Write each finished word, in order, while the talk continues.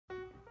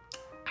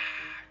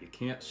You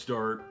can't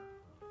start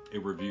a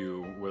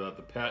review without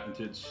the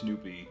patented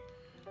Snoopy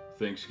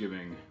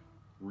Thanksgiving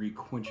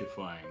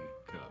requenchifying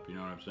cup. You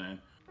know what I'm saying?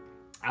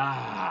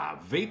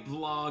 Vape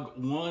Vlog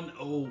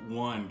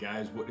 101,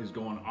 guys. What is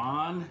going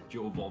on?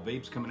 Joe of All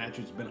Vapes coming at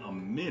you. It's been a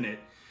minute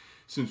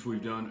since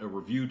we've done a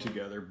review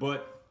together,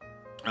 but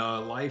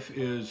life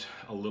is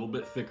a little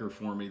bit thicker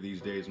for me these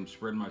days. I'm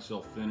spreading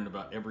myself thin in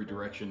about every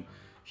direction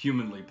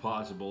humanly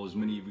possible. As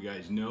many of you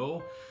guys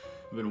know,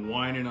 I've been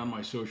whining on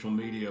my social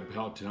media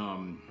about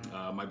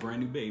my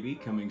brand new baby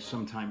coming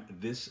sometime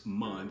this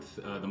month,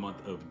 the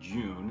month of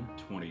June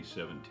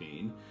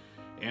 2017.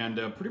 And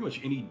pretty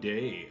much any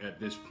day at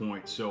this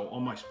point. So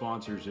all my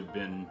sponsors have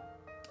been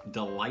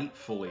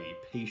delightfully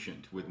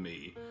patient with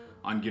me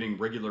on getting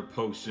regular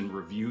posts and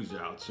reviews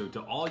out. So to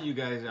all you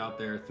guys out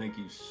there, thank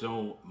you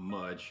so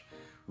much.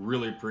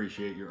 Really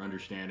appreciate your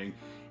understanding.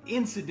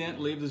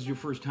 Incidentally, if this is your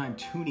first time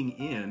tuning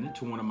in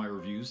to one of my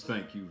reviews,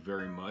 thank you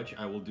very much.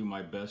 I will do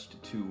my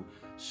best to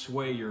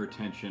sway your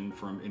attention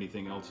from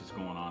anything else that's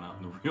going on out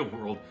in the real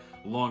world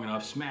long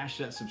enough. Smash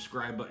that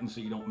subscribe button so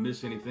you don't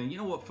miss anything. You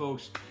know what,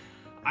 folks?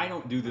 I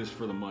don't do this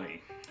for the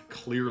money,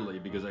 clearly,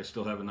 because I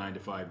still have a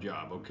 9-to-5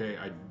 job, okay?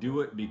 I do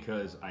it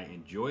because I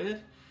enjoy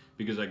it,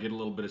 because I get a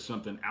little bit of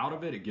something out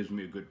of it. It gives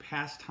me a good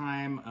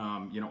pastime.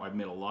 You know, I've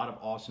met a lot of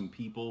awesome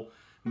people,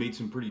 made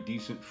some pretty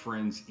decent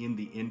friends in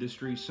the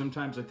industry.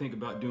 Sometimes I think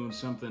about doing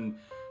something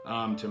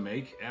to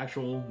make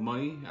actual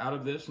money out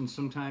of this, and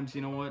sometimes,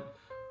 you know what,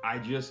 I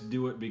just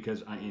do it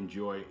because I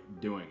enjoy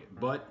doing it.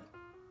 But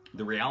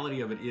the reality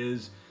of it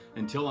is,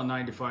 until a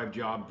 9-to-5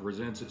 job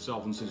presents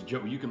itself and says,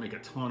 Joe, you can make a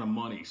ton of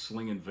money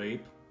slinging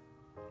vape,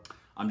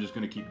 I'm just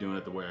going to keep doing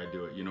it the way I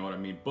do it. You know what I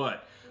mean?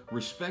 But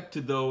respect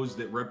to those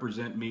that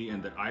represent me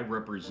and that I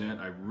represent.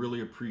 I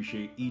really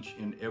appreciate each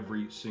and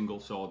every single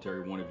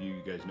solitary one of you.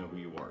 You guys know who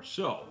you are.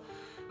 So,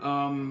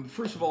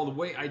 first of all, the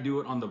way I do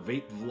it on the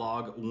Vape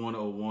Vlog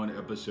 101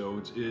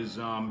 episodes is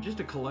just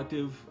a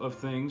collective of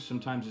things.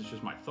 Sometimes it's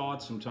just my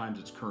thoughts. Sometimes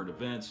it's current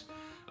events.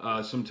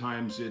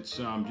 Sometimes it's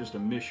just a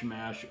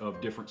mishmash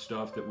of different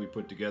stuff that we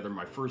put together.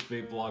 My first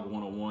Vape Vlog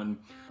 101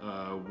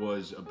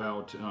 was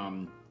about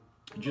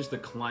just the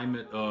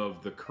climate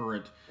of the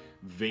current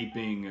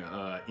vaping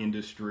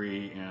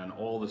industry and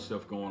all the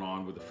stuff going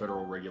on with the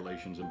federal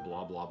regulations and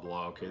blah, blah,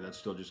 blah. Okay, that's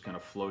still just kind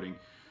of floating.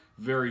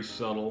 Very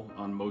subtle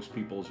on most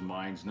people's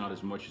minds, not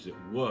as much as it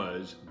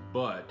was,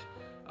 but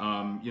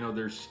you know,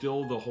 there's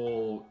still the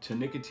whole to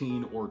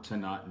nicotine or to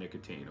not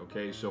nicotine,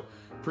 okay? So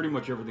pretty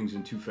much everything's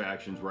in two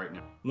factions right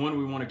now. One,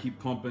 we want to keep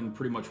pumping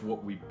pretty much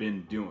what we've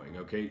been doing,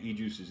 okay?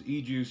 E-juice is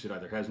e-juice. It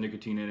either has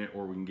nicotine in it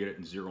or we can get it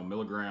in 0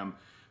 milligram.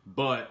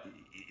 But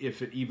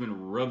if it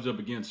even rubs up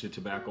against a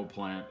tobacco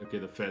plant, okay,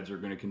 the feds are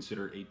going to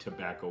consider it a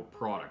tobacco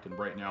product. And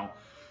right now,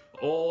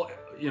 all,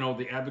 you know,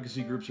 the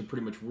advocacy groups are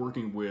pretty much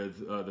working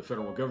with the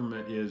federal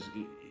government is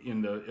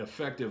in the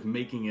effect of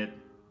making it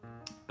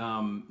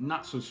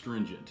not so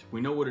stringent. We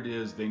know what it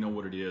is, they know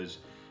what it is.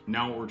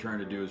 Now what we're trying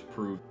to do is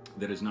prove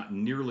that it's not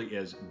nearly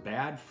as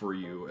bad for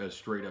you as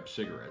straight up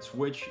cigarettes,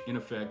 which in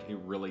effect it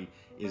really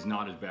is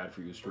not as bad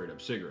for you as straight up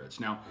cigarettes.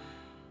 Now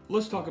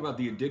let's talk about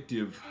the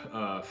addictive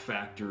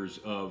factors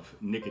of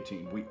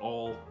nicotine. We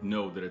all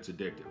know that it's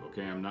addictive,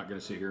 okay? I'm not going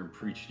to sit here and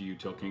preach to you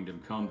till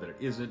kingdom come that it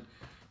isn't,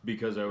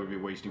 because I would be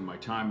wasting my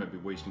time, I'd be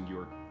wasting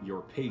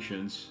your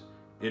patience.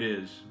 It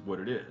is what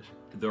it is.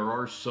 There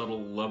are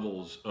subtle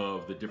levels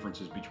of the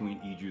differences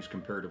between e-juice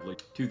comparatively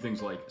to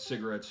things like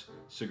cigarettes,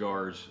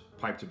 cigars,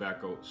 pipe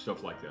tobacco,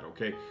 stuff like that,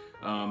 okay?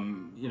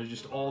 You know,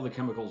 just all the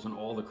chemicals and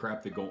all the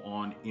crap that go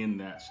on in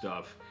that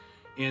stuff.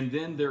 And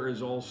then there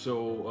is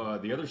also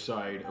the other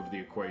side of the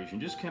equation,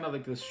 just kind of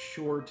like this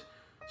short,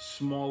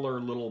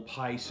 smaller little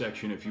pie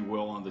section, if you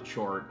will, on the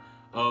chart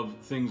of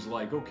things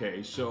like,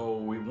 okay, so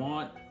we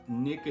want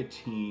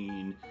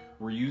nicotine.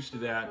 We're used to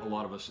that. A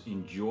lot of us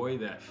enjoy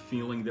that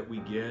feeling that we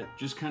get.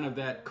 Just kind of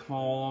that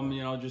calm,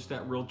 you know, just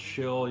that real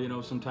chill, you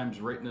know, sometimes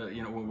right in the,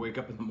 you know, when we wake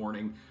up in the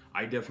morning,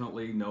 I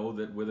definitely know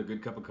that with a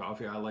good cup of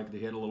coffee, I like to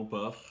hit a little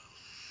puff.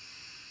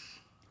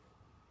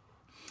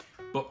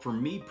 But for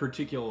me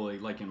particularly,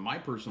 like in my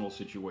personal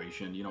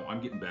situation, you know, I'm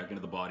getting back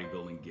into the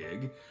bodybuilding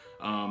gig.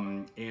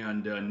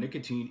 And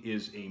nicotine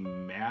is a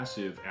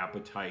massive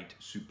appetite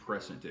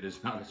suppressant. It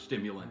is not a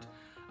stimulant.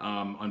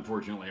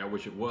 Unfortunately, I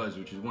wish it was,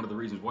 which is one of the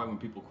reasons why when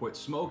people quit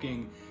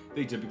smoking,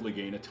 they typically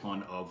gain a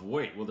ton of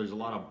weight. Well, there's a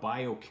lot of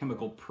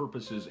biochemical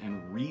purposes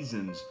and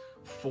reasons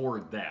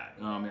for that.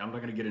 I'm not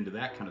going to get into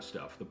that kind of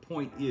stuff. The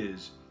point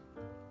is,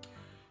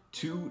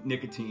 to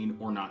nicotine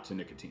or not to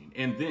nicotine?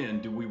 And then,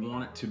 do we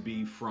want it to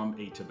be from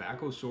a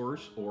tobacco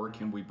source, or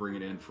can we bring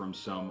it in from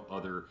some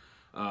other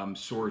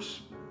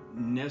source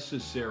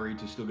necessary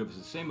to still give us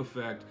the same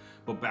effect,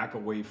 but back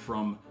away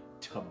from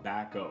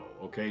tobacco,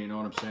 okay? You know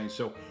what I'm saying?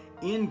 So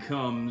in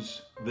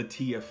comes the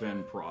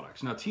TFN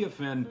products. Now,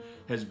 TFN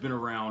has been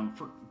around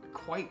for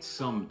quite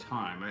some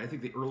time. I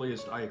think the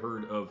earliest I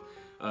heard of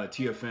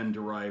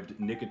TFN-derived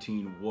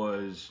nicotine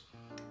was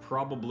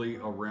probably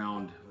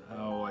around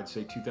I'd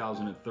say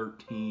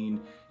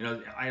 2013. You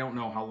know, I don't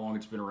know how long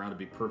it's been around, to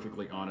be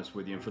perfectly honest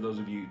with you. And for those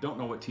of you who don't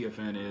know what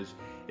TFN is,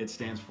 it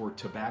stands for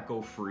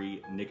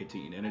tobacco-free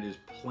nicotine, and it is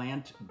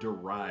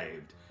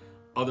plant-derived.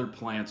 Other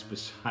plants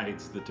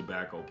besides the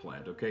tobacco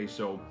plant. Okay,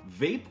 so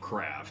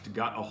Vapecraft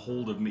got a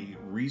hold of me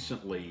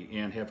recently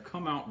and have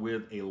come out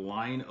with a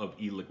line of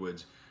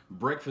e-liquids,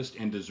 breakfast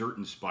and dessert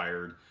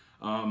inspired.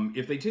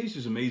 If they taste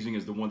as amazing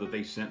as the one that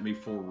they sent me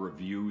for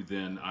review,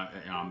 then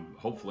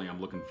hopefully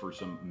I'm looking for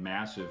some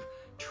massive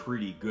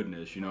treaty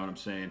goodness, you know what I'm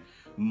saying?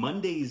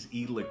 Monday's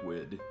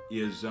e-liquid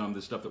is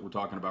the stuff that we're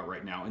talking about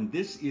right now, and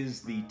this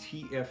is the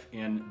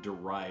TFN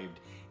derived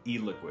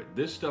e-liquid.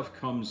 This stuff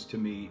comes to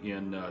me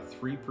in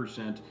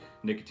 3%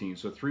 nicotine,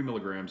 so 3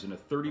 milligrams in a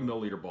 30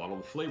 milliliter bottle.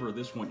 The flavor of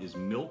this one is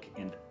milk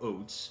and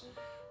oats.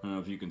 I don't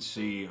know if you can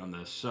see on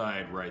the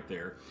side right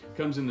there.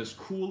 Comes in this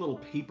cool little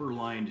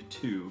paper-lined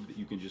tube that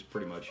you can just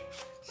pretty much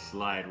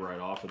slide right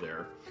off of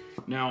there.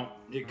 Now,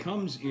 it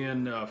comes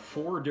in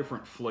 4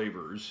 different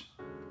flavors.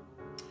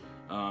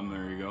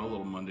 There you go, a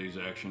little Monday's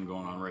action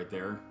going on right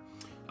there.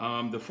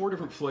 The 4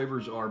 different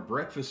flavors are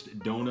breakfast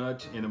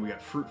donut, and then we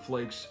got fruit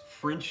flakes,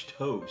 French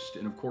toast,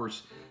 and of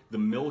course the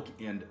milk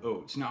and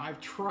oats. Now, I've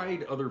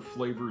tried other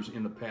flavors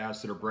in the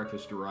past that are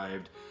breakfast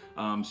derived,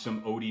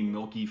 some oaty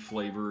milky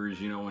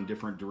flavors, you know, and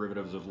different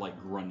derivatives of like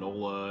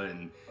granola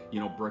and, you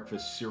know,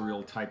 breakfast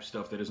cereal type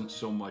stuff that isn't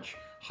so much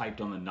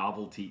hyped on the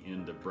novelty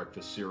end of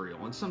breakfast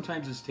cereal. And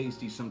sometimes it's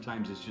tasty,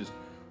 sometimes it's just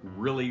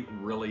really,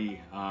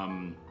 really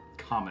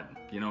common,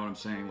 you know what I'm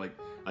saying? Like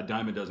a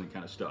dime a dozen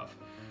kind of stuff.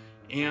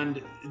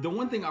 And the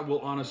one thing I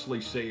will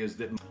honestly say is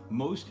that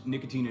most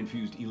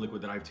nicotine-infused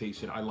e-liquid that I've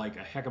tasted, I like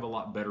a heck of a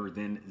lot better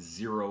than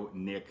zero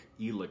nic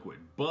e-liquid.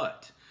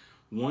 But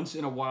once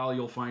in a while,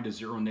 you'll find a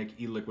zero nic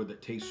e-liquid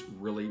that tastes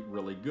really,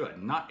 really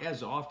good. Not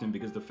as often,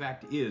 because the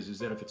fact is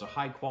that if it's a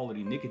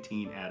high-quality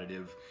nicotine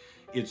additive,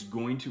 it's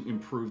going to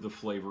improve the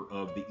flavor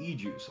of the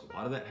e-juice. A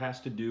lot of that has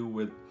to do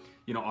with,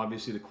 you know,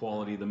 obviously the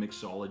quality of the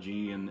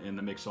mixology and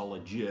the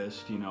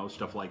mixologist, you know,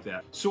 stuff like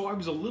that. So I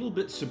was a little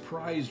bit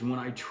surprised when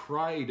I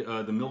tried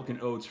the milk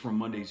and oats from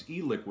Monday's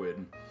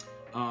e-liquid.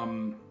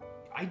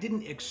 I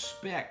didn't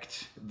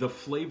expect the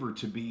flavor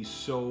to be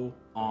so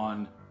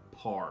on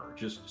par.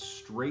 Just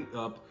straight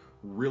up,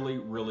 really,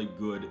 really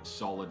good,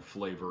 solid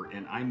flavor.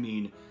 And I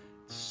mean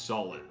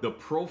solid. The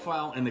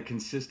profile and the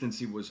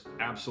consistency was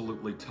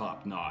absolutely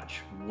top notch.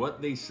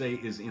 What they say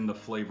is in the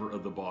flavor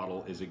of the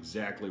bottle is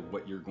exactly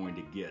what you're going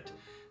to get.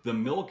 The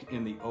milk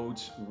and the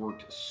oats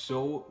worked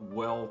so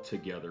well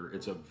together.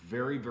 It's a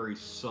very, very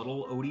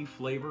subtle oaty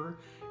flavor,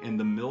 and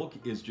the milk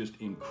is just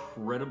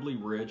incredibly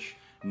rich,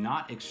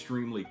 not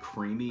extremely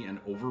creamy and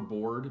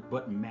overboard,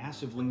 but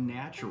massively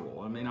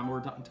natural. I mean,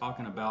 we're not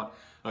talking about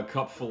a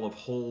cup full of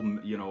whole,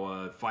 you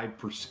know,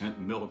 5%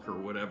 milk or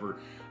whatever,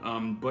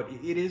 but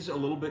it is a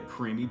little bit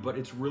creamy, but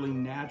it's really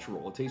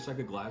natural. It tastes like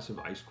a glass of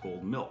ice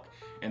cold milk.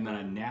 And then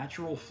a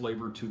natural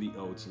flavor to the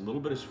oats, a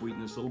little bit of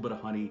sweetness, a little bit of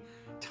honey,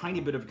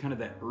 tiny bit of kind of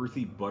that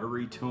earthy,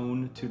 buttery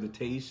tone to the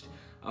taste.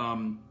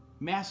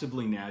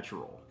 Massively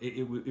natural.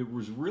 It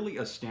was really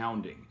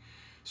astounding.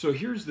 So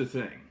here's the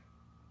thing.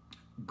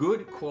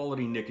 Good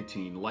quality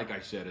nicotine, like I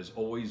said, is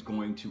always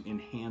going to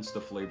enhance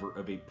the flavor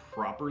of a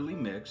properly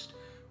mixed,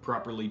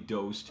 properly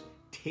dosed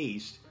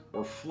taste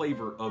or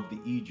flavor of the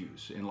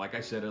e-juice. And like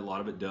I said, a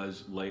lot of it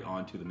does lay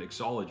onto the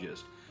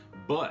mixologist.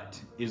 But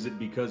is it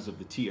because of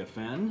the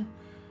TFN?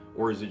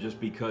 Or is it just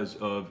because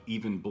of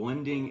even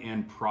blending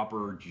and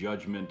proper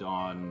judgment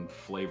on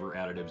flavor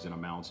additives and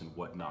amounts and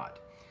whatnot?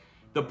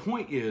 The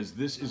point is,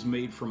 this is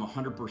made from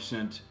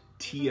 100%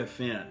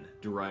 TFN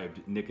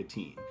derived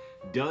nicotine.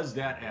 Does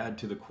that add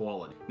to the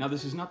quality? Now,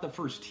 this is not the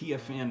first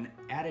TFN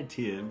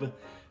additive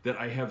that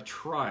I have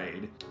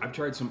tried. I've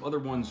tried some other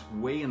ones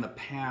way in the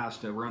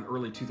past, around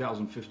early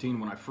 2015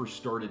 when I first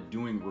started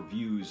doing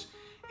reviews.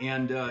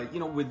 And you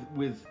know,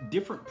 with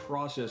different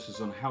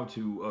processes on how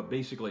to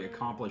basically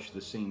accomplish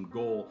the same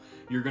goal,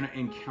 you're going to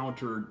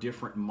encounter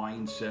different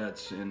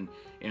mindsets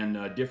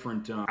and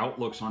different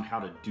outlooks on how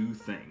to do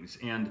things.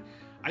 And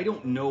I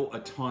don't know a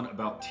ton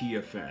about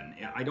TFN.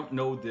 I don't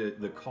know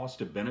the cost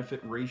to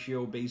benefit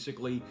ratio,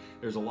 basically.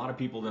 There's a lot of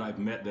people that I've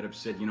met that have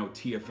said, you know,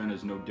 TFN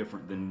is no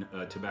different than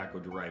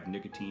tobacco-derived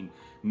nicotine.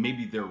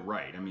 Maybe they're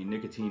right. I mean,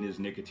 nicotine is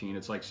nicotine.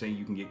 It's like saying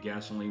you can get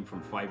gasoline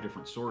from 5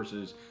 different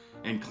sources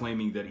and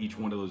claiming that each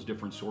one of those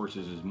different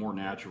sources is more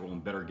natural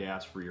and better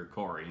gas for your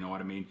car. You know what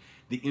I mean?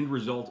 The end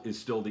result is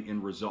still the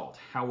end result.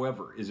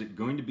 However, is it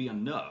going to be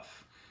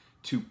enough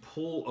to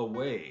pull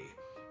away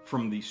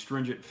from the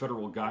stringent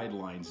federal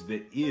guidelines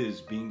that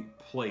is being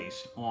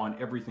placed on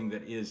everything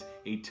that is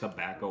a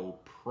tobacco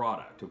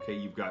product? Okay,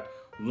 you've got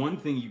one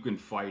thing you can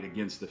fight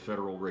against the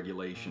federal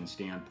regulation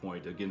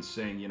standpoint, against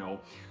saying, you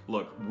know,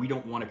 look, we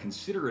don't want to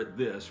consider it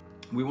this.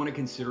 We want to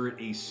consider it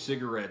a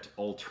cigarette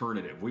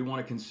alternative. We want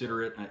to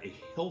consider it a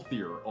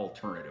healthier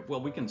alternative.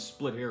 Well, we can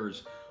split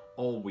hairs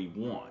all we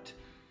want.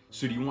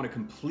 So do you want to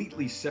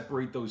completely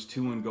separate those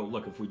two and go,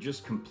 look, if we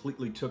just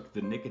completely took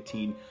the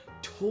nicotine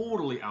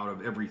totally out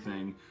of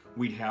everything,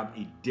 we'd have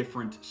a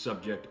different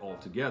subject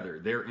altogether.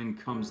 Therein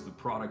comes the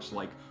products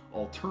like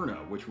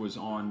Alterna, which was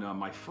on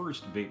my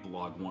first Vape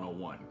Blog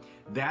 101.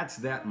 That's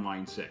that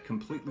mindset,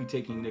 completely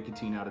taking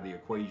nicotine out of the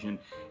equation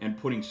and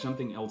putting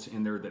something else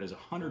in there that is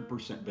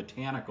 100%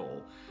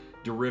 botanical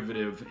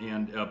derivative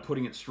and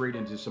putting it straight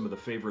into some of the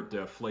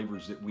favorite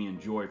flavors that we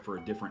enjoy for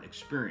a different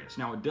experience.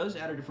 Now, it does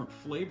add a different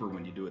flavor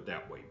when you do it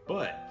that way,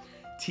 but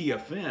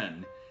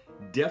TFN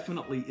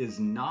definitely is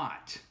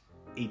not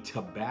a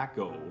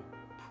tobacco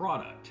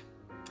product.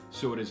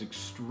 So it is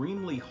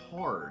extremely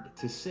hard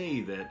to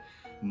say that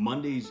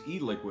Monday's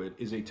eliquid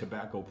is a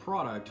tobacco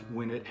product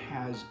when it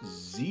has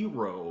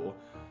 0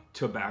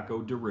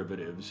 tobacco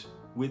derivatives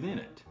within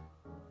it.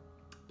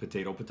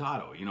 Potato,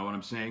 potato, you know what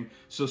I'm saying?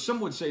 So some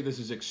would say this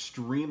is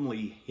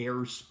extremely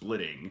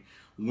hair-splitting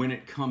when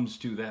it comes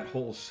to that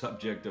whole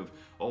subject of,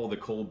 oh, the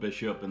cold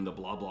bishop and the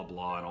blah, blah,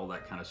 blah, and all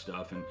that kind of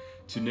stuff, and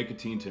to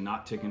nicotine, to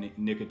not take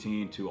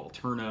nicotine, to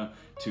Alterna,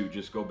 to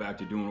just go back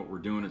to doing what we're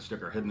doing and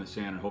stick our head in the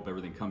sand and hope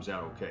everything comes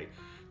out okay.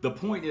 The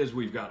point is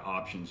we've got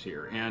options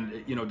here,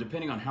 and you know,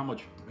 depending on how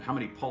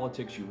many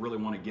politics you really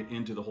want to get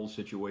into the whole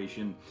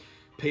situation,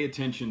 pay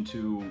attention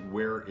to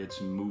where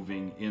it's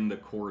moving in the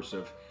course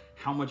of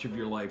how much of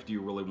your life do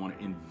you really want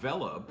to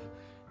envelop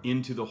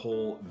into the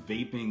whole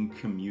vaping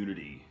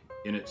community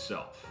in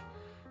itself.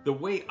 The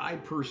way I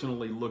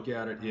personally look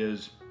at it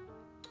is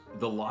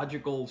the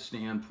logical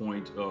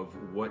standpoint of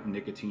what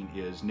nicotine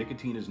is.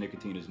 Nicotine is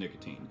nicotine is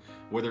nicotine.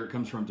 Whether it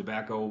comes from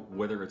tobacco,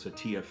 whether it's a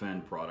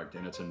TFN product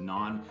and it's a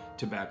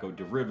non-tobacco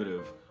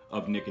derivative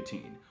of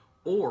nicotine.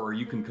 Or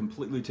you can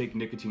completely take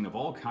nicotine of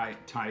all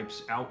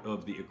types out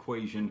of the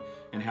equation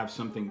and have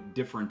something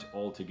different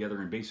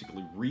altogether and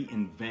basically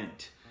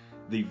reinvent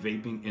the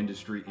vaping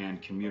industry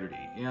and community.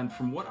 And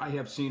from what I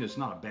have seen, it's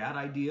not a bad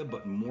idea,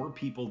 but more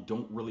people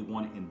don't really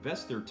want to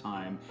invest their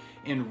time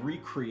and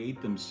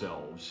recreate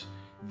themselves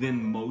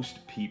than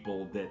most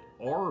people that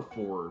are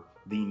for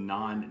the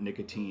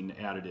non-nicotine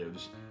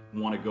additives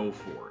want to go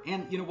for.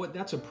 And you know what?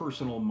 That's a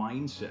personal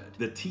mindset.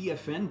 The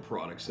TFN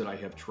products that I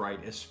have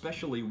tried,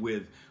 especially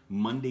with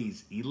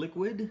Monday's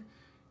eliquid,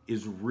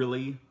 is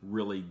really,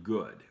 really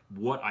good.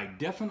 What I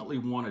definitely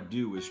want to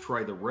do is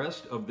try the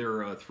rest of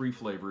their 3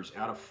 flavors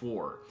out of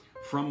 4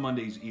 from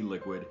Monday's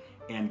eliquid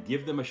and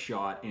give them a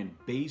shot and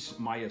base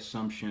my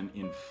assumption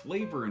in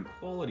flavor and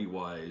quality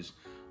wise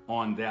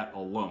on that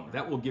alone.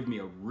 That will give me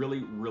a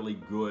really, really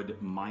good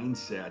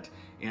mindset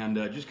and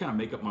just kind of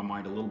make up my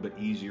mind a little bit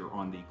easier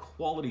on the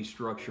quality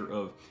structure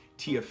of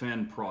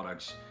TFN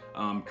products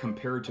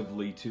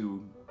comparatively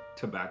to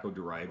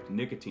tobacco-derived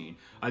nicotine.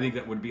 I think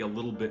that would be a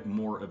little bit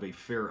more of a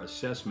fair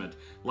assessment.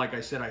 Like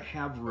I said, I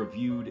have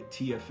reviewed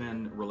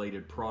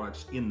TFN-related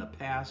products in the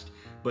past,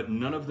 but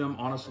none of them,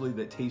 honestly,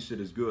 that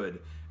tasted as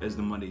good as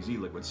the Monday's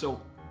eliquid.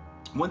 So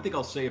one thing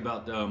I'll say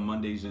about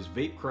Monday's is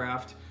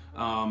Vapecraft,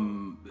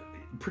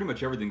 pretty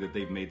much everything that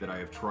they've made that I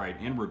have tried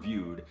and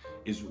reviewed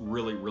is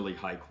really, really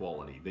high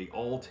quality. They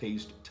all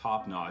taste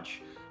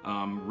top-notch.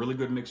 Really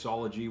good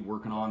mixology,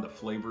 working on the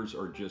flavors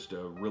are just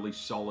really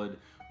solid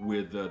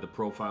with the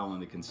profile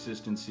and the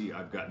consistency.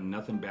 I've got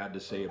nothing bad to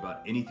say about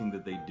anything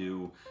that they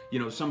do. You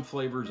know, some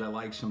flavors I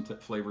like, some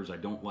flavors I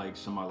don't like,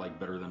 some I like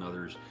better than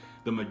others.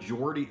 The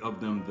majority of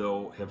them,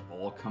 though, have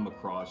all come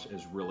across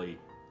as really,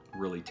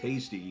 really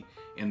tasty.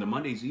 And the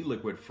Monday's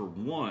eliquid, for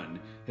one,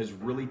 has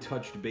really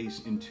touched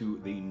base into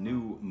the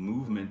new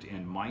movement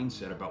and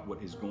mindset about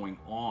what is going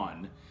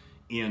on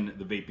in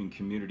the vaping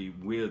community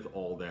with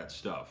all that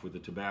stuff, with the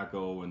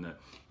tobacco and the,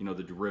 you know,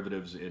 the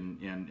derivatives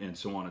and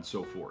so on and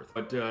so forth.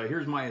 But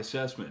here's my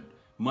assessment.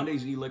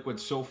 Monday's eliquid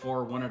so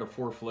far, 1 out of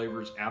 4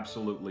 flavors,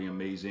 absolutely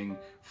amazing.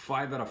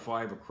 5 out of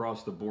 5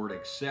 across the board,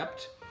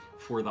 except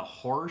for the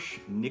harsh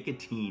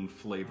nicotine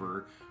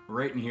flavor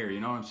right in here. You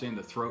know what I'm saying?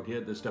 The throat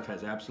hit, this stuff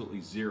has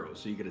absolutely 0.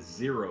 So you get a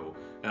 0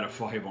 out of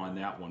 5 on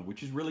that one,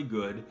 which is really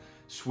good.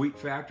 Sweet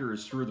factor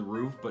is through the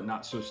roof, but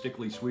not so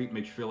stickly sweet.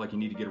 Makes you feel like you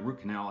need to get a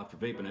root canal after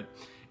vaping it.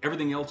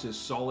 Everything else is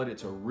solid.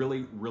 It's a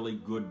really, really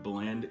good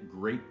blend.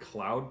 Great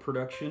cloud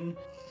production.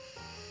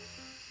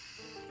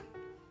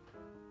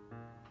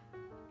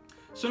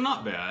 So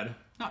not bad,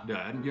 not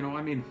bad. You know,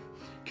 I mean,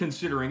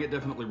 considering it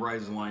definitely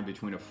rises the line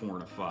between a 4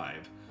 and a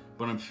 5.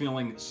 But I'm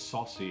feeling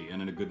saucy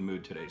and in a good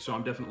mood today. So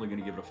I'm definitely going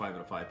to give it a 5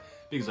 out of 5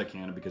 because I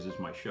can and because it's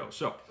my show.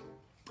 So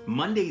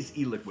Monday's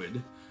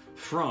eliquid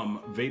from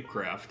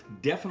Vapecraft.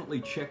 Definitely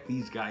check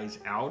these guys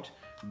out.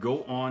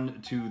 Go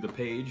on to the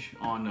page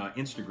on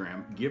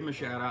Instagram. Give them a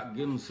shout out.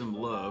 Give them some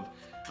love.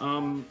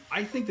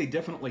 I think they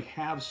definitely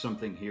have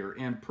something here.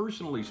 And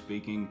personally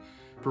speaking,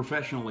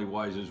 professionally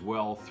wise as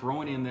well,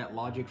 throwing in that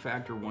logic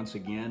factor once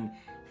again,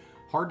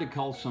 hard to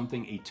call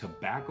something a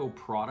tobacco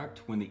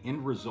product when the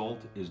end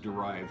result is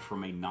derived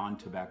from a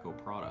non-tobacco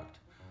product.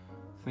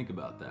 Think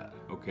about that,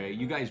 okay?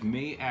 You guys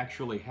may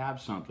actually have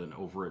something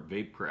over at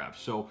Vapecraft.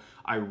 So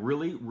I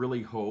really,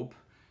 really hope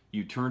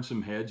you turn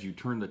some heads, you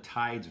turn the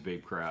tides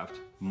Vapecraft,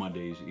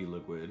 Monday's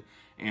eliquid,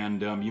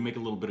 and you make a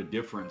little bit of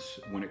difference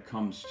when it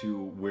comes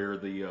to where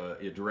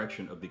the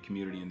direction of the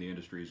community and the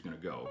industry is going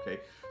to go, okay?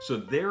 So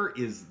there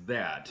is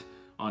that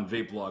on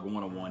Vape Vlog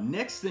 101.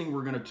 Next thing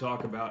we're going to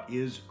talk about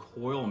is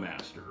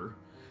Coilmaster.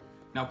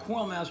 Now,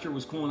 Coilmaster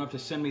was cool enough to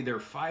send me their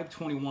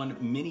 521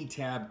 mini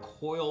tab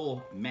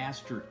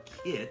Coilmaster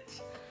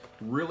kit.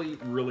 Really,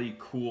 really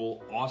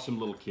cool, awesome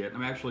little kit.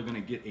 I'm actually going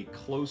to get a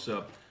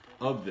close-up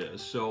of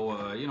this.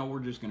 So, you know, we're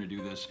just going to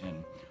do this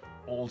in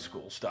old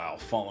school style.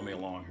 Follow me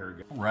along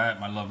here. All right,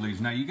 my lovelies.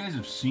 Now, you guys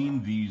have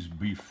seen these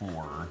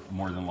before,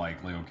 more than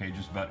likely, okay?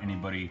 Just about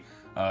anybody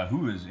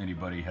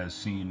has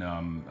seen,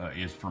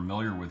 is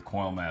familiar with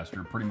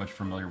Coilmaster, pretty much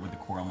familiar with the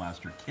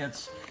Coilmaster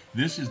kits.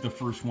 This is the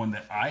first one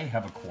that I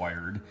have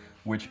acquired,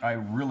 which I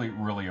really,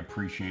 really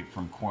appreciate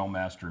from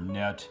Coilmaster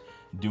Net,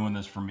 doing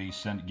this for me,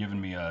 giving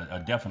me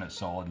a definite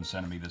solid and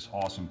sending me this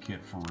awesome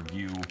kit for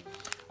review.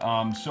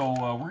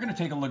 We're going to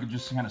take a look at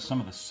just kind of some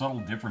of the subtle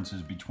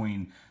differences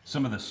between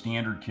some of the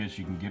standard kits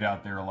you can get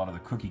out there, a lot of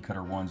the cookie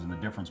cutter ones, and the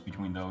difference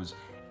between those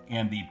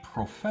and the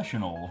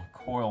professional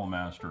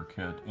Coilmaster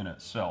kit in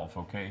itself,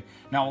 okay?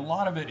 Now, a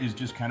lot of it is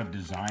just kind of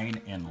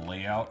design and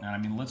layout, and I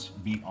mean, let's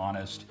be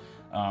honest,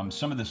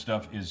 some of this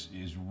stuff is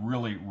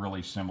really,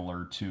 really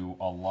similar to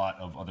a lot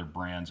of other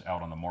brands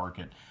out on the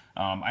market.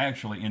 I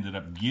actually ended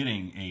up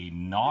getting a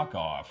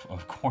knockoff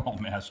of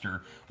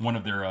Coilmaster, one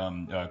of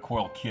their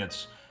coil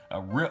kits,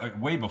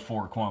 way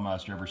before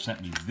Coilmaster ever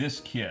sent me this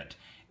kit.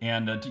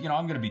 And, you know,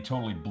 I'm going to be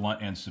totally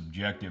blunt and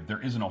subjective.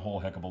 There isn't a whole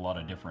heck of a lot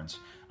of difference.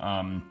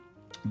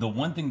 The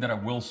one thing that I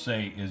will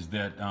say is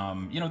that,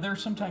 you know, there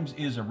sometimes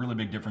is a really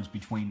big difference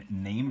between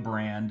name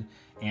brand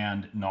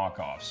and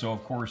knockoff. So,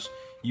 of course,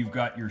 you've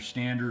got your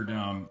standard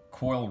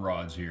coil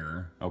rods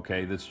here,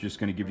 okay? That's just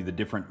going to give you the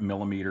different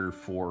millimeter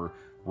for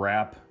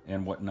wrap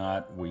and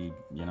whatnot. You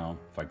know,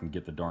 if I can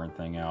get the darn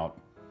thing out.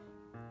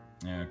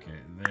 Okay,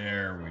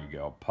 there we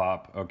go.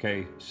 Pop.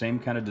 Okay, same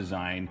kind of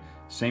design,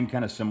 same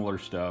kind of similar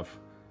stuff.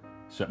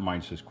 Except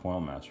mine says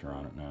Coilmaster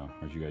on it now.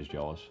 Are you guys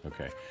jealous?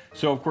 Okay.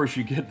 So, of course,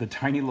 you get the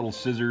tiny little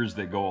scissors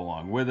that go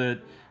along with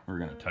it. We're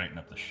going to tighten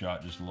up the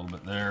shot just a little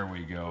bit. There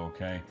we go,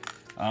 okay.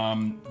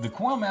 The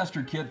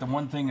Coilmaster kit, the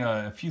one thing,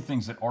 a few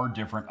things that are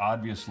different,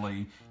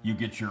 obviously, you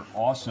get your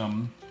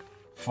awesome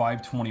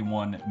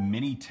 521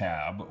 mini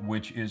tab,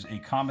 which is a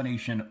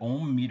combination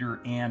ohm meter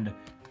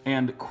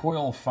and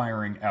coil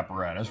firing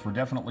apparatus. We're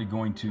definitely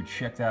going to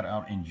check that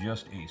out in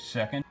just a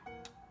second.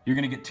 You're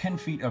going to get 10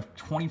 feet of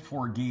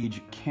 24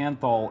 gauge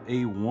Kanthal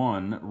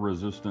A1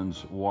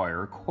 resistance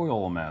wire,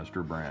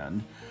 Coilmaster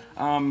brand.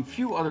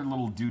 Few other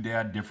little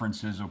doodad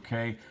differences,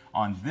 okay?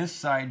 On this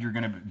side, you're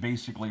going to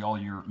basically all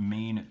your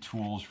main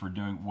tools for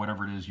doing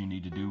whatever it is you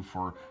need to do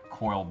for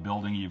coil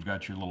building. You've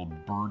got your little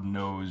bird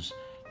nose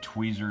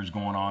tweezers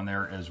going on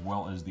there, as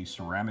well as the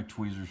ceramic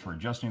tweezers for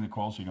adjusting the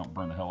coil so you don't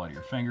burn the hell out of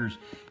your fingers.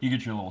 You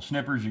get your little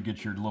snippers, you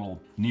get your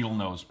little needle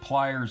nose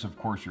pliers, of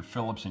course your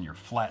Phillips and your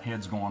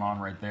flatheads going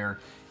on right there.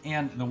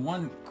 And the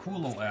one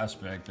cool little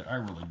aspect that I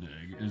really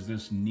dig is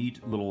this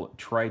neat little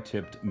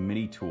tri-tipped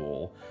mini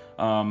tool.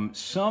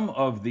 Some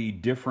of the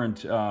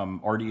different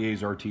RDAs,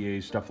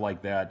 RTAs, stuff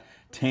like that,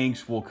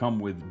 tanks will come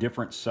with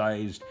different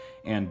sized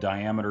and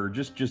diameter,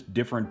 just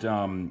different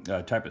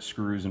type of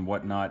screws and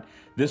whatnot.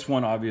 This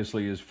one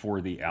obviously is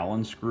for the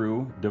Allen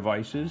screw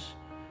devices.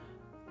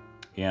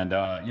 And,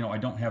 you know, I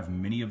don't have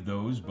many of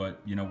those, but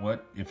you know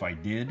what? If I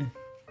did,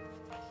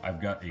 I've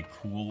got a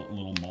cool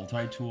little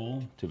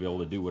multi-tool to be able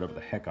to do whatever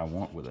the heck I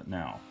want with it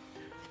now.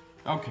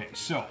 Okay,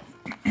 so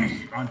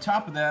on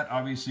top of that,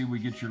 obviously we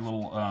get your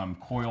little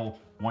coil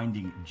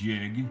winding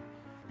jig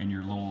and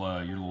your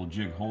little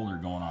jig holder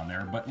going on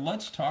there. But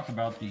let's talk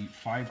about the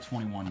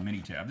 521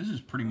 mini tab. This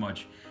is pretty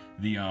much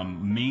the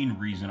main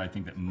reason I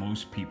think that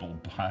most people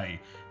buy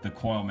the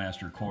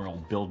Coilmaster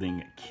coil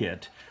building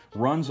kit.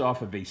 Runs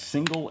off of a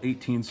single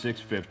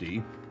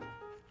 18650.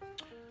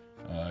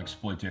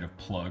 Exploitative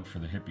plug for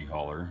the hippie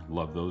hauler.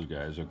 Love those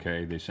guys,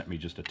 okay? They sent me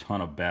just a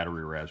ton of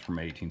battery wraps from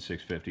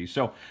 18650.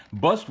 So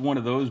bust one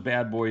of those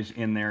bad boys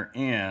in there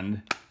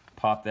and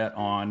pop that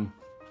on.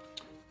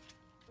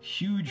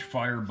 Huge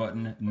fire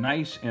button,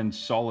 nice and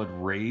solid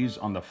raise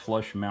on the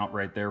flush mount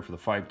right there for the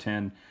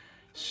 510.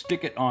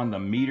 Stick it on the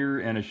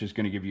meter and it's just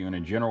going to give you a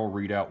general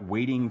readout,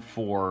 waiting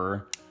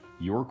for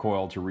your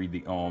coil to read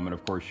the ohm. And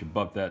of course you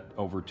bump that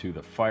over to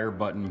the fire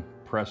button,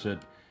 press it,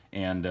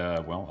 and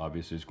well,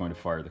 obviously it's going to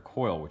fire the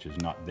coil, which is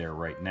not there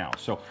right now.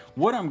 So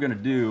what I'm going to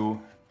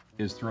do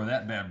is throw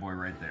that bad boy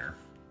right there,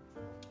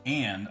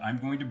 and I'm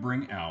going to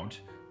bring out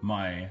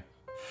my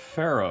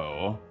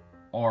Faro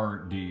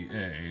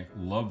RDA.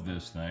 Love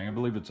this thing. I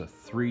believe it's a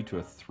 3 to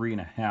a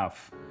 3.5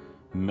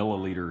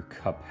 milliliter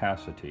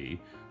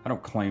capacity. I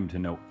don't claim to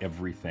know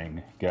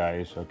everything,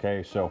 guys,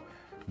 okay? So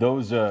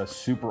those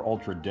super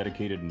ultra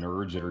dedicated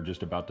nerds that are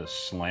just about to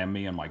slam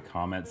me in my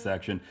comment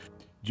section,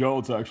 Joe,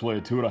 it's actually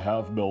a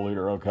 2.5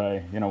 milliliter,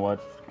 okay? You know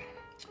what?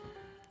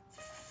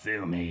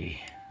 Sue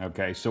me.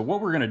 Okay, so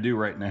what we're gonna do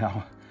right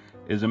now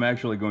is I'm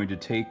actually going to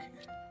take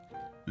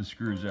the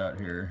screws out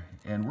here,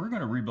 and we're going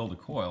to rebuild a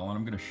coil, and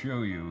I'm going to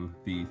show you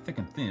the thick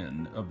and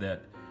thin of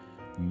that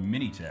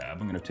mini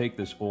tab. I'm going to take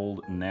this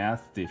old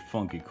nasty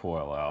funky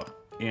coil out,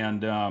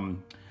 and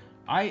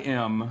I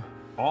am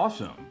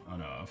awesome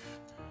enough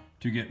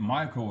to get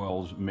my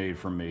coils made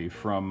for me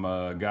from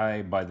a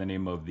guy by the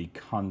name of the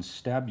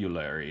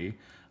Constabulary.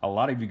 A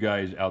lot of you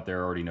guys out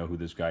there already know who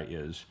this guy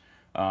is.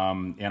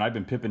 And I've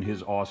been pipping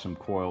his awesome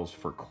coils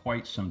for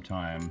quite some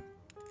time.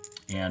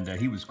 And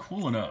he was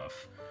cool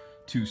enough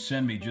to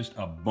send me just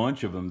a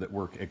bunch of them that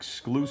work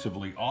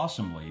exclusively,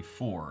 awesomely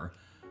for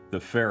the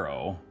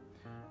Pharaoh.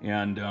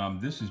 And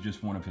this is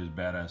just one of his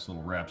badass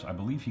little wraps. I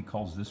believe he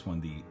calls this one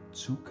the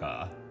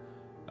SOOOO.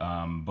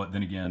 But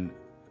then again,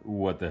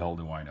 what the hell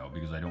do I know?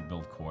 Because I don't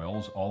build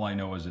coils. All I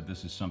know is that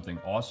this is something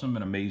awesome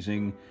and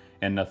amazing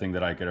and nothing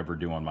that I could ever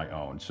do on my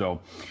own.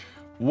 So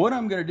what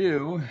I'm going to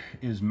do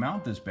is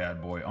mount this bad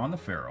boy on the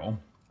Pharaoh.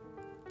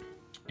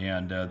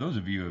 And those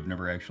of you who have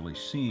never actually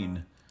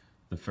seen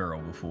the Pharaoh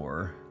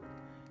before,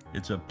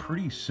 it's a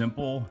pretty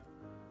simple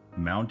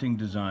mounting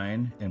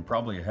design and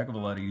probably a heck of a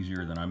lot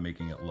easier than I'm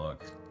making it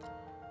look.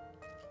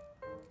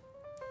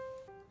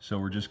 So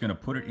we're just going to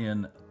put it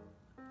in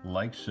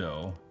like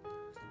so.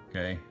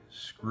 Okay,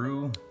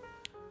 screw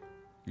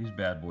these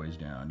bad boys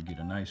down, get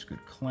a nice good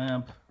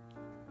clamp.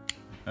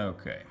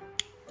 Okay,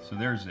 so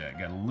there's that.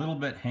 Got a little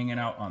bit hanging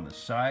out on the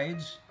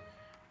sides,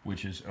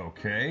 which is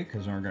okay,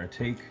 because we're going to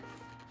take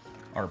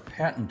our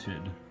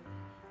patented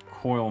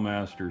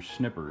Coilmaster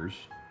snippers,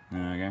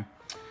 okay,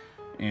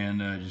 and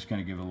just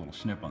kind of give it a little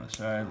snip on the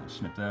side, a little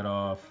snip that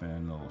off,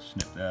 and a little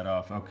snip that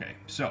off. Okay,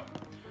 so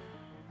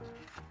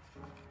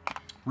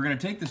we're going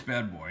to take this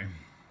bad boy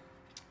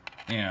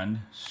and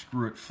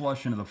screw it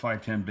flush into the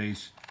 510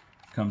 base.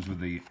 Comes with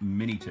the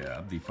mini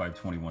tab, the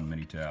 521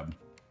 mini tab.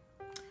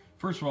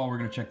 First of all, we're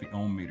going to check the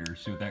ohm meter,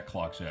 see what that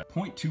clocks at.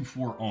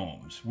 0.24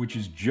 ohms, which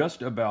is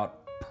just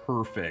about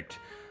perfect.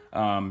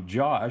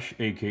 Josh,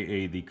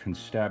 aka the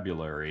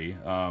Constabulary,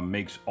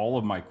 makes all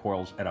of my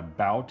coils at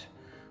about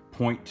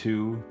 0.2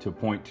 to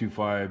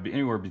 0.25,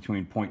 anywhere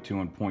between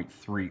 0.2 and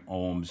 0.3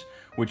 ohms,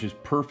 which is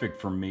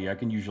perfect for me. I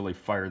can usually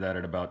fire that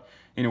at about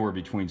anywhere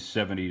between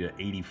 70 to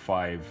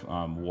 85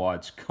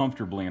 watts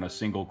comfortably in a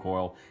single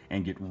coil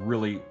and get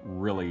really,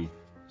 really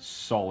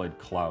solid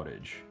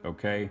cloudage,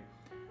 okay?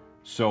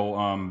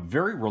 So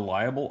very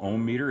reliable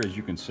ohm meter, as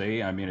you can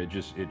see. I mean, it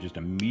just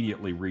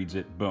immediately reads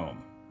it,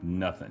 boom,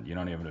 nothing. You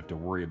don't even have to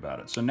worry about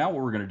it. So now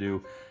what we're gonna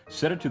do,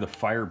 set it to the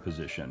fire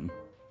position,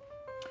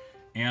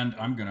 and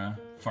I'm gonna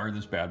fire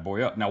this bad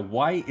boy up. Now,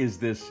 why is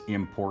this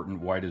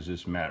important? Why does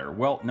this matter?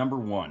 Well, number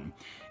one,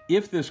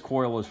 if this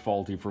coil is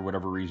faulty for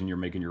whatever reason, you're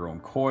making your own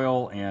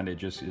coil and it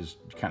just is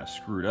kind of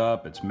screwed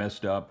up, it's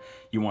messed up,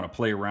 you want to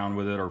play around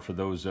with it, or for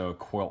those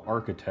coil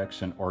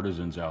architects and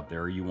artisans out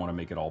there, you want to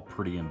make it all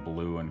pretty and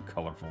blue and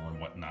colorful and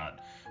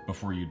whatnot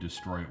before you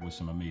destroy it with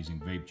some amazing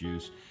vape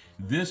juice.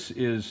 This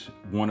is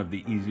one of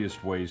the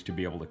easiest ways to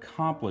be able to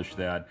accomplish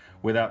that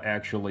without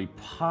actually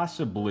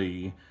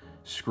possibly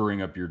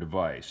screwing up your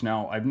device.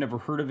 Now, I've never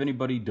heard of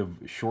anybody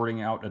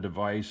shorting out a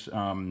device.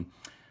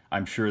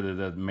 I'm sure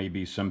that may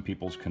be some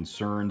people's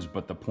concerns,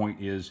 but the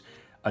point is,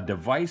 a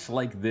device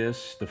like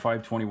this, the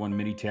 521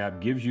 mini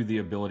tab, gives you the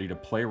ability to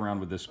play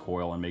around with this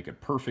coil and make it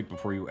perfect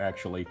before you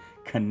actually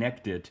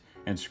connect it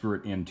and screw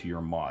it into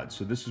your mod.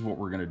 So this is what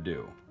we're gonna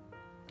do.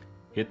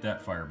 Hit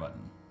that fire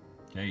button.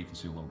 Okay, you can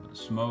see a little bit of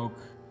smoke.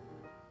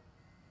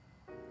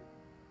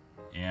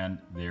 And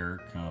there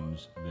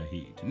comes the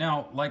heat.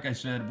 Now, like I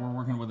said, we're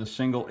working with a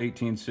single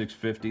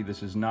 18650.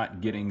 This is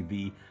not getting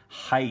the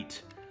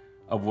height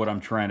of what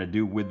I'm trying to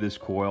do with this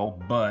coil,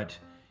 but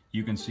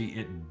you can see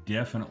it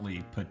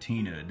definitely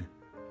patinaed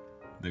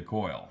the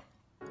coil.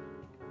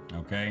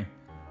 Okay,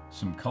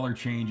 some color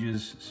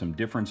changes, some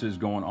differences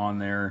going on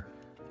there.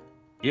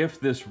 If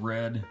this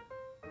red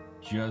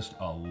just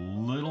a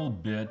little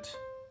bit,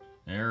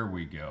 there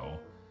we go,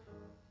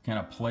 kind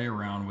of play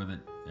around with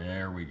it.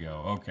 There we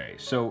go. Okay,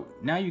 so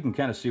now you can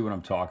kind of see what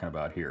I'm talking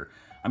about here.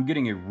 I'm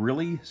getting a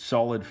really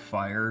solid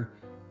fire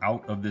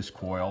out of this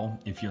coil.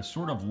 If you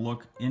sort of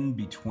look in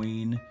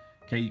between,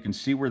 okay, you can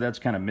see where that's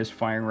kind of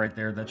misfiring right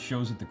there. That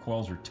shows that the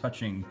coils are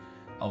touching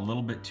a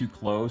little bit too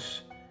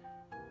close,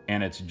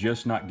 and it's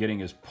just not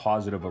getting as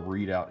positive a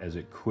readout as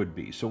it could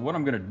be. So what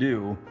I'm going to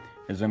do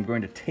is I'm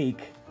going to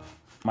take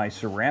my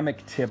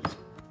ceramic tipped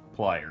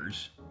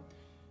pliers,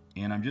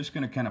 and I'm just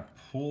going to kind of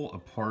pull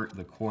apart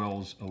the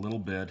coils a little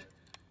bit,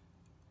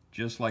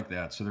 just like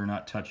that, so they're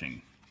not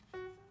touching.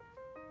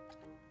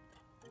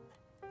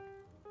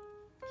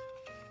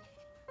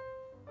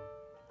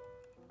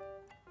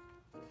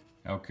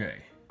 Okay,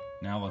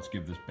 now let's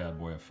give this bad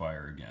boy a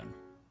fire again.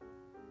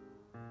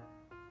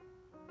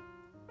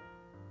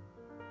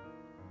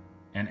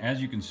 And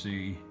as you can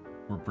see,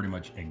 we're pretty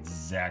much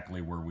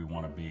exactly where we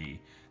want to be.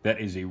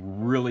 That is a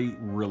really,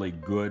 really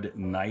good,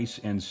 nice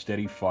and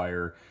steady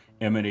fire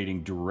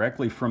emanating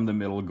directly from the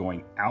middle,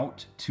 going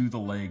out to the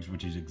legs,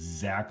 which is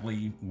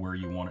exactly where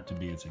you want it to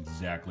be. It's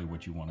exactly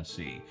what you want to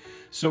see.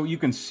 So you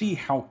can see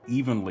how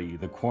evenly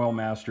the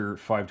Coilmaster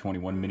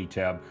 521 mini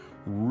tab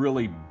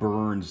really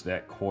burns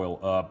that coil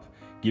up,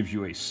 gives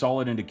you a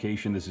solid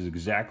indication this is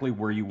exactly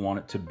where you want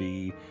it to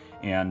be.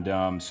 And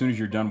as soon as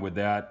you're done with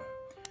that,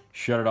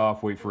 shut it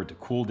off, wait for it to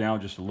cool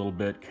down just a little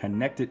bit,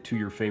 connect it to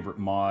your favorite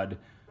mod,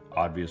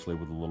 obviously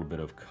with a little bit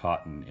of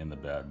cotton in the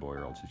bad boy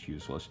or else it's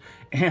useless,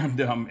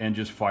 and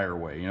just fire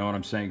away, you know what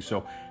I'm saying?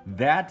 So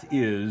that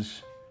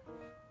is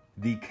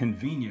the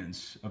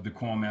convenience of the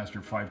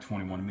Coilmaster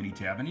 521 mini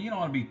tab. And you know,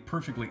 I'll be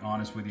perfectly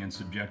honest with you and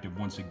subjective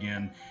once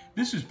again,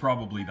 this is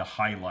probably the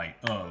highlight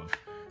of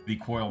the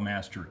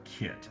Coilmaster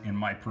kit, in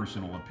my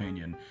personal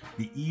opinion.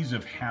 The ease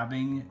of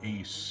having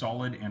a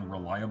solid and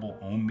reliable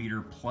ohm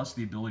meter, plus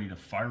the ability to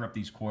fire up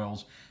these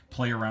coils,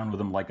 play around with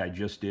them like I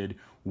just did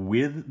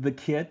with the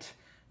kit,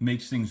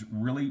 makes things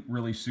really,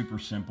 really super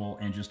simple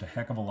and just a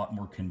heck of a lot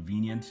more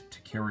convenient to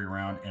carry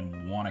around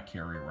and want to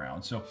carry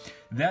around. So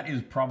that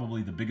is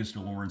probably the biggest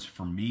allurance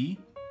for me,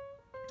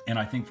 and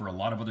I think for a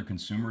lot of other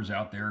consumers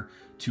out there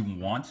to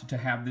want to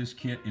have this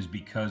kit, is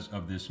because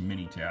of this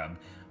mini tab.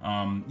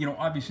 You know,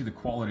 obviously the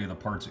quality of the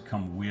parts that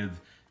come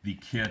with the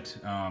kit,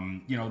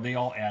 you know, they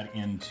all add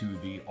into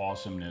the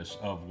awesomeness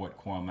of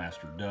what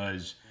Coilmaster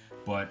does.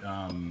 But,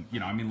 you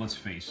know, I mean, let's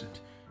face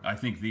it. I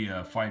think the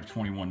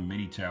 521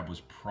 mini tab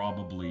was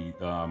probably,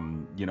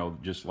 you know,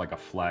 just like a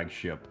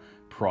flagship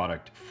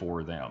product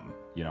for them,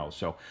 you know.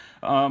 So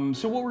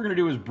so what we're going to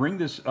do is bring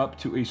this up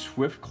to a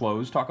swift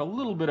close, talk a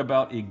little bit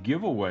about a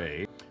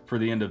giveaway for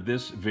the end of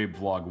this Vape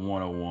Vlog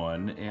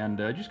 101, and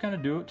just kind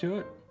of do it to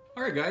it.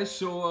 All right, guys,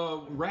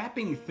 so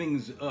wrapping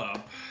things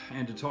up,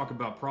 and to talk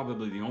about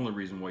probably the only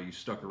reason why you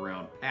stuck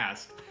around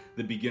past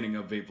the beginning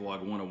of Vape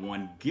Vlog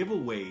 101,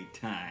 giveaway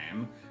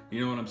time. You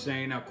know what I'm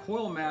saying? Now,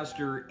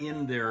 Coilmaster,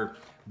 in their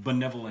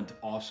benevolent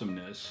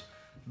awesomeness,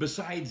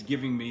 besides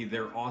giving me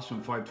their awesome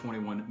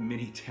 521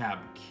 mini tab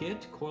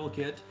kit, coil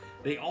kit,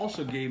 they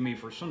also gave me,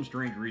 for some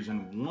strange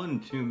reason, one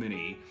too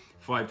many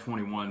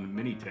 521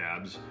 mini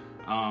tabs.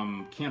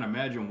 Can't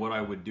imagine what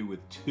I would do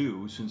with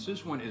two. Since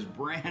this one is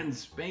brand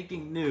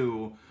spanking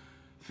new,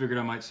 figured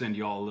I might send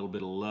y'all a little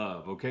bit of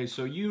love. Okay,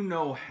 so you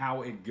know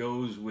how it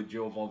goes with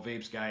Joe of All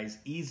Vapes, guys.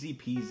 Easy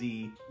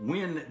peasy.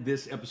 When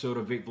this episode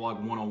of Vape Vlog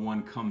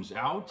 101 comes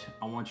out,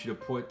 I want you to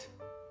put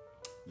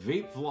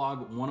Vape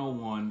Vlog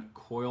 101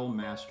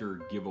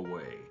 Coilmaster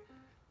giveaway.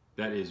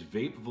 That is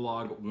Vape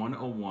Vlog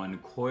 101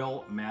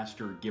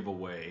 Coilmaster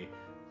giveaway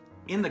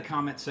in the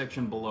comment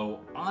section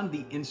below on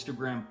the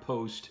Instagram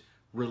post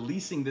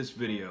releasing this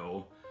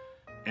video,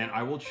 and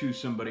I will choose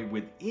somebody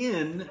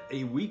within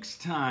a week's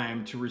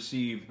time to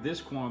receive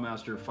this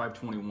Coilmaster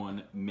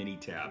 521 mini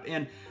tab.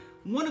 And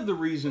one of the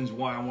reasons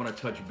why I want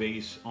to touch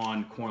base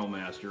on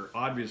Coilmaster,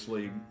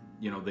 obviously,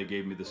 you know, they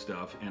gave me the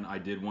stuff and I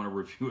did want to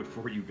review it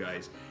for you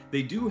guys.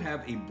 They do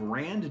have a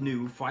brand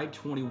new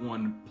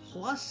 521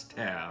 Plus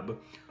tab,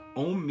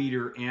 ohm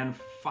meter and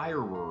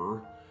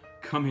firer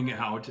coming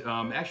out.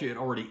 Actually, it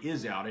already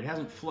is out. It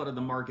hasn't flooded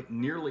the market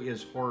nearly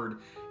as hard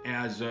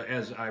as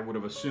I would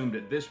have assumed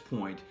at this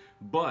point,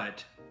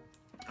 but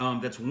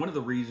that's one of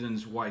the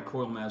reasons why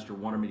Coilmaster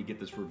wanted me to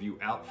get this review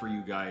out for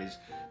you guys,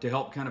 to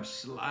help kind of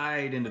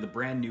slide into the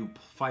brand new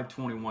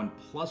 521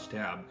 Plus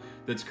tab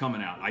that's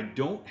coming out. I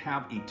don't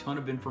have a ton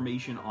of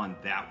information on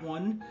that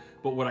one,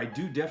 but what I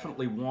do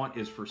definitely want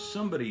is for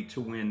somebody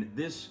to win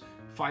this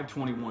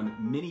 521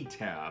 mini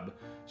tab,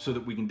 so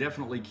that we can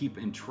definitely keep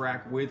in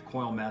track with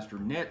Coilmaster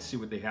Net, see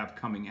what they have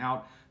coming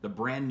out, the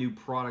brand new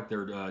product,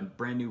 their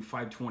brand new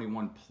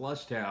 521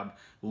 Plus tab.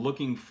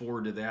 Looking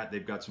forward to that.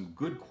 They've got some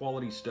good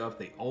quality stuff.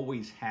 They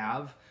always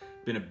have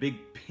been a big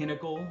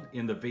pinnacle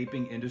in the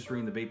vaping industry,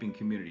 in the vaping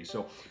community.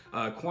 So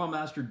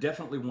Coilmaster,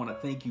 definitely want to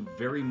thank you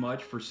very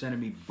much for sending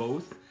me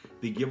both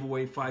the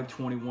giveaway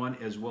 521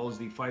 as well as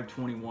the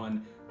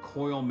 521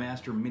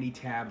 Coilmaster mini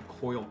tab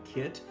coil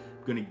kit.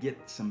 Going to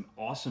get some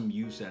awesome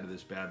use out of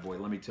this bad boy,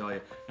 let me tell you,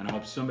 and I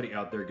hope somebody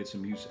out there gets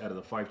some use out of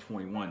the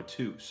 521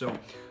 too. So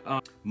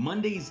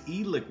Monday's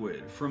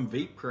eliquid from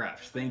Vapecraft,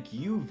 thank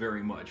you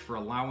very much for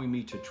allowing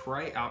me to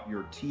try out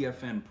your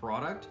TFN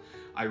product.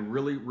 I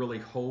really, really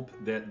hope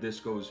that this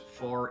goes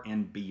far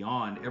and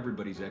beyond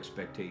everybody's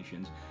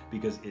expectations,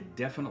 because it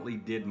definitely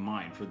did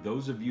mine. For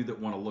those of you that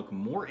want to look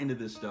more into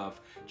this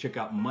stuff, check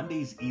out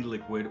Monday's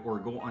eliquid or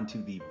go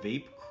onto the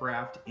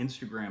Vapecraft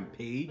Instagram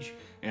page,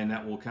 and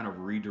that will kind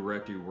of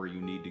redirect you where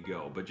you need to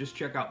go. But just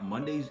check out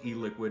Monday's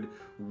eliquid.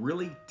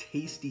 Really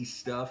tasty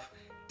stuff.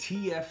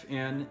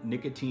 TFN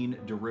nicotine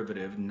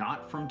derivative,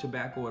 not from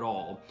tobacco at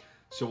all.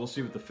 So we'll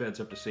see what the feds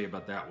have to say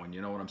about that one,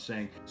 you know what I'm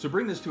saying? So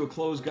bring this to a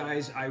close,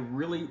 guys. I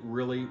really,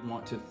 really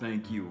want to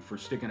thank you for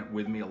sticking it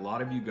with me. A lot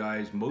of you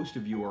guys, most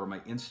of you are my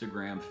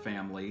Instagram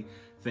family.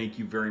 Thank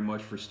you very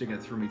much for sticking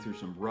it through me through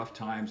some rough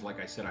times. Like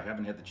I said, I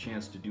haven't had the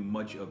chance to do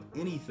much of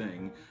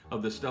anything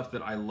of the stuff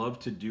that I love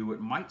to do.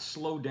 It might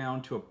slow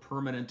down to a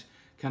permanent,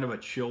 kind of a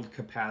chilled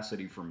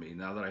capacity for me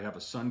now that I have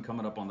a son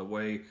coming up on the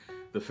way.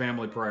 The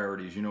family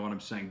priorities, you know what I'm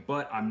saying?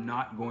 But I'm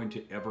not going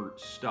to ever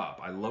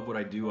stop. I love what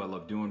I do. I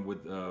love doing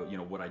with, you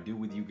know, what I do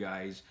with you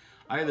guys.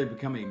 I either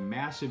become a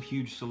massive,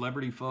 huge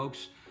celebrity,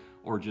 folks,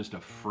 or just a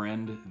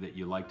friend that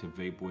you like to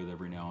vape with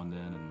every now and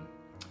then. And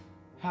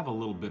have a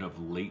little bit of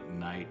late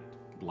night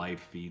live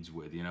feeds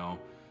with, you know.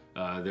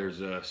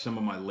 There's some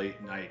of my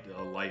late night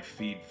live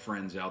feed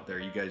friends out there.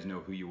 You guys know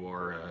who you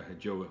are.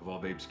 Joe of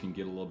All Vapes can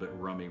get a little bit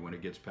rummy when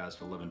it gets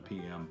past 11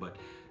 p.m., but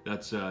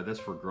that's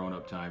for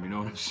grown-up time, you know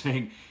what I'm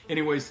saying?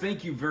 Anyways,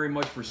 thank you very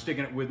much for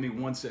sticking it with me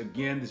once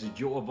again. This is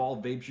Joe of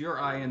All Vapes, your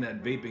eye in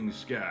that vaping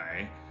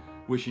sky,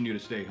 wishing you to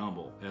stay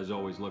humble. As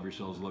always, love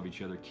yourselves, love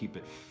each other, keep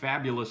it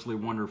fabulously,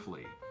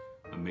 wonderfully,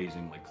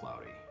 amazingly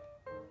cloudy.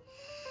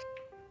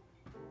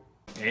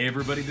 Hey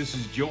everybody, this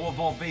is Joe of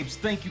All Vapes.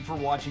 Thank you for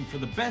watching. For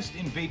the best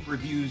in vape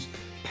reviews,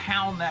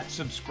 pound that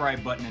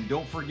subscribe button, and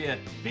don't forget,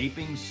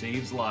 vaping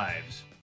saves lives.